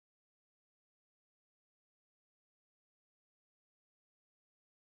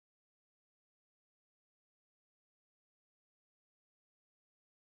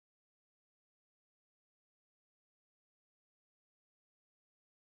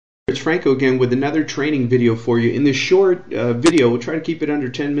Franco again with another training video for you. In this short video, we'll try to keep it under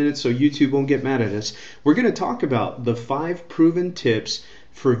 10 minutes so YouTube won't get mad at us. We're going to talk about the 5 proven tips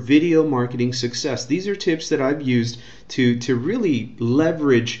for video marketing success. These are tips that I've used to really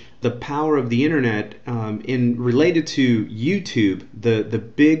leverage the power of the internet related to YouTube, the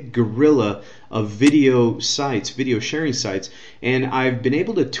big gorilla of video sites, video sharing sites. And I've been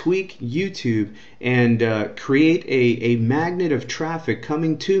able to tweak YouTube and create a magnet of traffic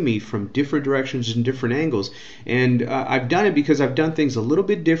coming to me from different directions and different angles. And I've done it because I've done things a little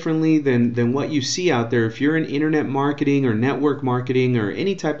bit differently than what you see out there. If you're in internet marketing or network marketing or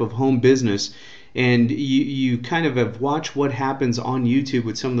any type of home business, and you kind of have watched what happens on YouTube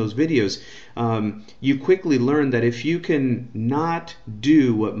with some of those videos, you quickly learn that if you can not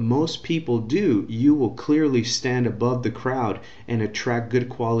do what most people do, you will clearly stand above the crowd and attract good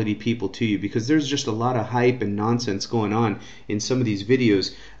quality people to you, because there's just a lot of hype and nonsense going on in some of these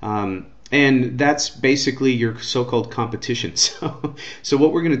videos. And that's basically your so-called competition. So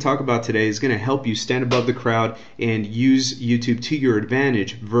what we're going to talk about today is going to help you stand above the crowd and use YouTube to your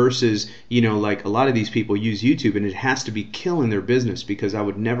advantage versus, like a lot of these people use YouTube and it has to be killing their business, because I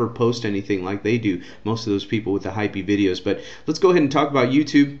would never post anything like they do, most of those people with the hypey videos. But let's go ahead and talk about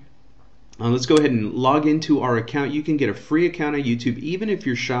YouTube. Let's go ahead and log into our account. You can get a free account on YouTube even if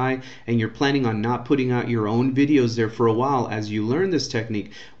you're shy and you're planning on not putting out your own videos there for a while. As you learn this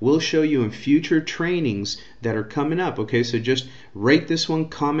technique, we'll show you in future trainings that are coming up. Okay, so just rate this one,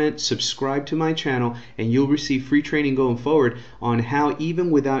 comment, subscribe to my channel, and you'll receive free training going forward on how even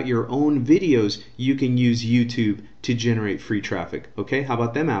without your own videos you can use YouTube to generate free traffic. Okay, how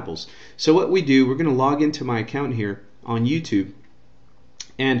about them apples? So what we do, we're going to log into my account here on YouTube.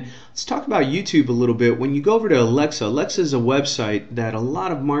 And let's talk about YouTube a little bit. When you go over to Alexa, Alexa is a website that a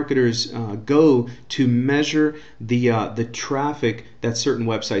lot of marketers go to measure the traffic that certain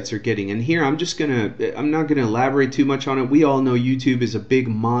websites are getting. And here I'm not gonna elaborate too much on it. We all know YouTube is a big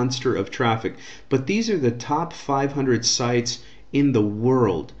monster of traffic, but these are the top 500 sites in the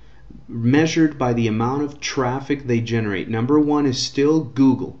world measured by the amount of traffic they generate. Number 1 is still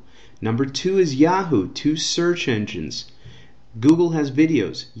Google. Number 2 is Yahoo, 2 search engines. Google has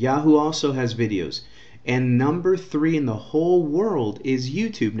videos. Yahoo also has videos. And number 3 in the whole world is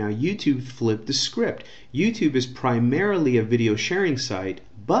YouTube. Now YouTube flipped the script. YouTube is primarily a video sharing site,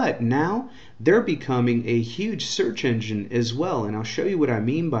 but now they're becoming a huge search engine as well. And I'll show you what I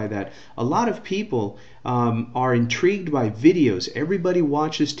mean by that. A lot of people are intrigued by videos. Everybody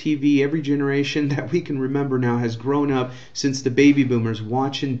watches TV. Every generation that we can remember now has grown up since the baby boomers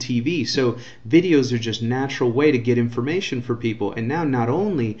watching TV. So videos are just a natural way to get information for people. And now not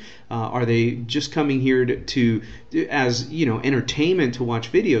only are they just coming here to as entertainment to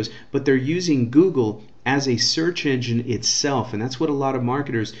watch videos, but they're using Google as a search engine itself. And that's what a lot of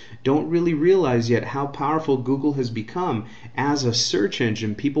marketers don't really realize yet, how powerful Google has become as a search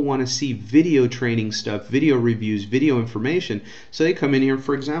engine. People want to see video training stuff, video reviews, video information. So they come in here.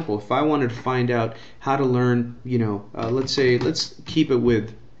 For example, if I wanted to find out how to learn, let's keep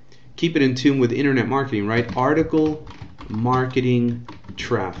it in tune with internet marketing, right? Article marketing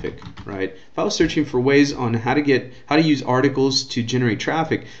traffic, right? If I was searching for ways on how to use articles to generate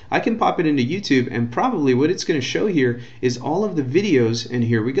traffic, I can pop it into YouTube, and probably what it's going to show here is all of the videos. And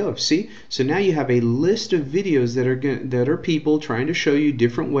here we go. See? So now you have a list of videos that are people trying to show you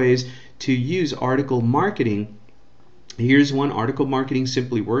different ways to use article marketing. Here's one: article marketing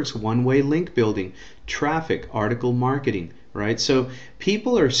simply works. One-way link building, traffic, article marketing, right? So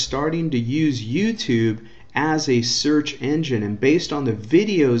people are starting to use YouTube as a search engine, and based on the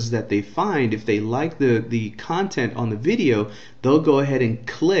videos that they find, if they like the content on the video, they'll go ahead and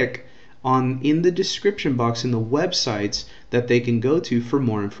click in the description box in the websites that they can go to for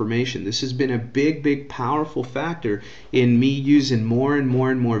more information. This has been a big powerful factor in me using more and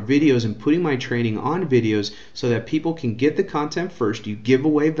more videos and putting my training on videos so that people can get the content first. You give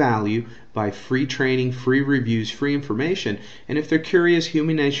away value by free training, free reviews, free information, and if they're curious,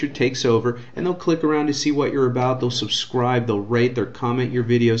 human nature takes over and they'll click around to see what you're about. They'll subscribe, they'll rate, they'll comment your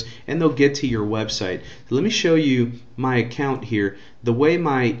videos, and they'll get to your website. So let me show you my account here. The way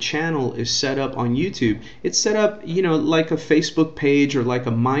my channel is set up on YouTube, it's set up like a Facebook page or like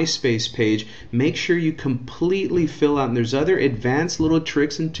a MySpace page. Make sure you completely fill out, and there's other advanced little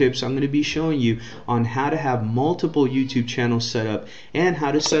tricks and tips I'm going to be showing you on how to have multiple YouTube channels set up and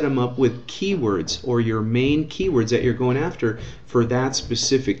how to set them up with keywords, or your main keywords that you're going after for that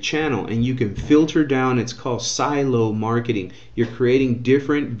specific channel. And you can filter down. It's called silo marketing. You're creating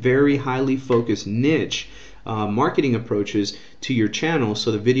different, very highly focused niche marketing approaches to your channel,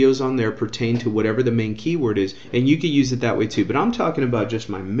 so the videos on there pertain to whatever the main keyword is, and you could use it that way too. But I'm talking about just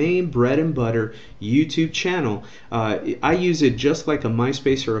my main bread and butter YouTube channel. I use it just like a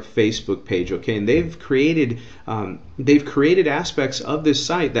MySpace or a Facebook page, okay? And they've created aspects of this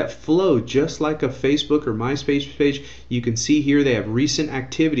site that flow just like a Facebook or MySpace page. You can see here they have recent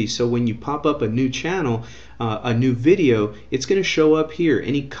activity, so when you pop up a new channel, a new video, it's going to show up here.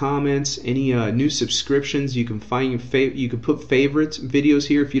 Any comments, any new subscriptions, you can find you can put favorites videos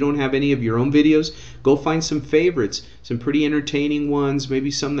here. If you don't have any of your own videos, go find some favorites, some pretty entertaining ones, maybe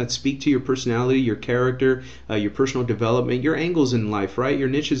some that speak to your personality, your character, your personal development, your angles in life, right? Your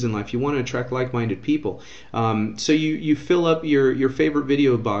niches in life. You want to attract like-minded people. So you fill up your favorite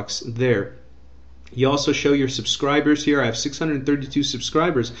video box there. You also show your subscribers here. I have 632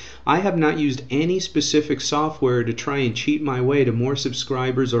 subscribers. I have not used any specific software to try and cheat my way to more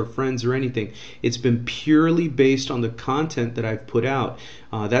subscribers or friends or anything. It's been purely based on the content that I've put out.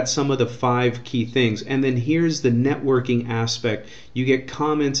 That's some of the 5 key things. And then here's the networking aspect. You get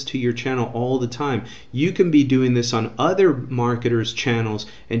comments to your channel all the time. You can be doing this on other marketers' channels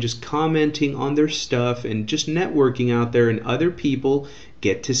and just commenting on their stuff and just networking out there, and other people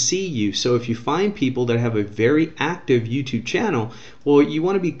get to see you. So if you find people that have a very active YouTube channel, well, you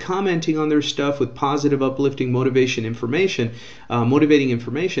want to be commenting on their stuff with positive, uplifting, motivating information,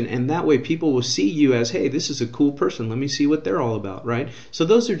 and that way people will see you as, hey, this is a cool person. Let me see what they're all about, right? So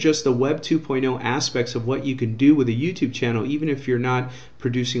those are just the Web 2.0 aspects of what you can do with a YouTube channel, even if you're not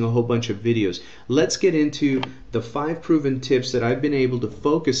producing a whole bunch of videos. Let's get into the 5 proven tips that I've been able to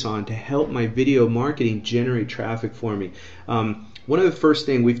focus on to help my video marketing generate traffic for me. One of the first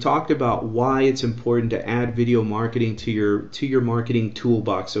things we've talked about, why it's important to add video marketing to your marketing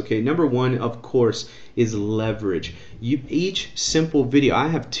toolbox. Okay, number 1, of course, is leverage. Each simple video, I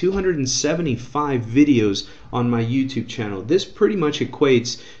have 275 videos on my YouTube channel. This pretty much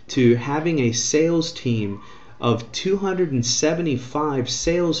equates to having a sales team of 275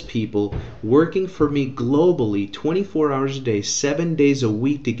 salespeople working for me globally 24 hours a day, 7 days a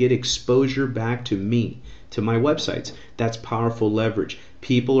week to get exposure back to me, to my websites. That's powerful leverage.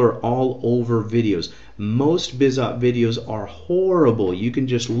 People are all over videos. Most BizOp videos are horrible. You can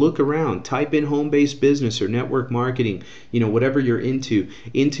just look around, type in home-based business or network marketing, whatever you're into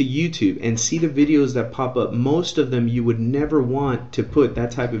YouTube, and see the videos that pop up. Most of them you would never want to put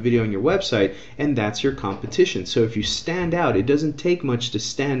that type of video on your website, and that's your competition. So if you stand out, it doesn't take much to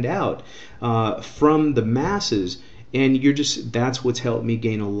stand out from the masses. And that's what's helped me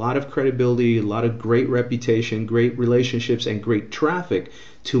gain a lot of credibility, a lot of great reputation, great relationships, and great traffic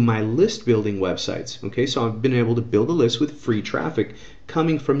to my list building websites. Okay, so I've been able to build a list with free traffic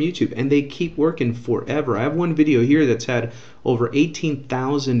coming from YouTube, and they keep working forever. I have one video here that's had over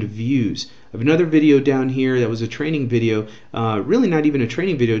 18,000 views. I have another video down here that was a training video, really not even a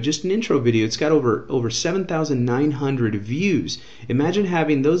training video, just an intro video. It's got over 7,900 views. Imagine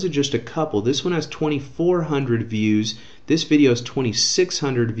having, those are just a couple. This one has 2,400 views. This video has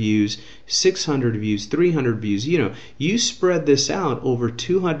 2,600 views, 600 views, 300 views. You spread this out over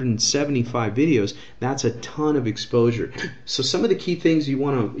 275 videos. That's a ton of exposure. So some of the key things you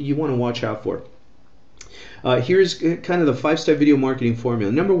want to watch out for. Here's kind of the 5-step video marketing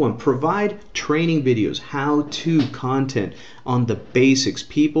formula. Number 1, provide training videos, how-to content on the basics.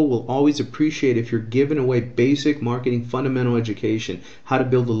 People will always appreciate if you're giving away basic marketing fundamental education, how to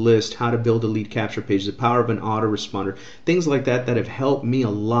build a list, how to build a lead capture page, the power of an autoresponder, things like that have helped me a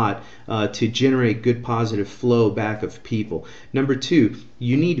lot to generate good positive flow back of people. Number 2,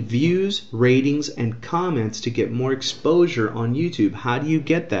 you need views, ratings, and comments to get more exposure on YouTube. How do you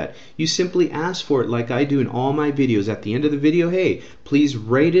get that? You simply ask for it like I do in all my videos. At the end of the video, hey, please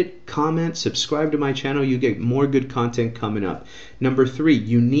rate it, comment, subscribe to my channel. You get more good content coming up. Number 3,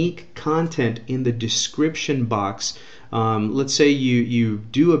 unique content in the description box. Let's say you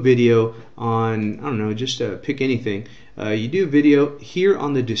do a video on, I don't know, just pick anything. You do a video here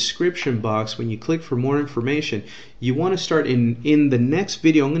on the description box. When you click for more information, you want to start in the next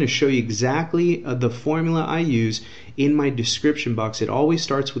video. I'm going to show you exactly the formula I use in my description box. It always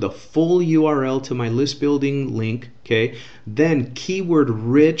starts with a full URL to my list building link, okay? Then keyword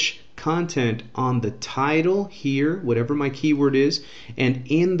rich content on the title here, whatever my keyword is, and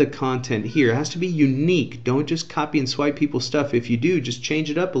in the content here. It has to be unique. Don't just copy and swipe people's stuff. If you do, just change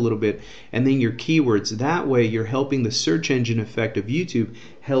it up a little bit, and then your keywords. That way you're helping the search engine effect of YouTube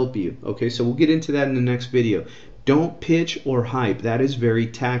help you. Okay, so we'll get into that in the next video. Don't pitch or hype. That is very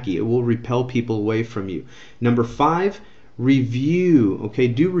tacky. It will repel people away from you. Number 5, review. Okay,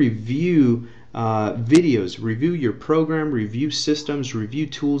 do review videos, review your program, review systems, review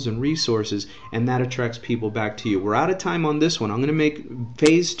tools and resources, and that attracts people back to you. We're out of time on this one. I'm going to make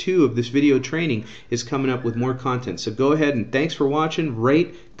phase 2 of this video training is coming up with more content. So go ahead and thanks for watching.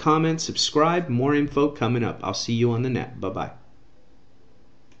 Rate, comment, subscribe. More info coming up. I'll see you on the net. Bye-bye.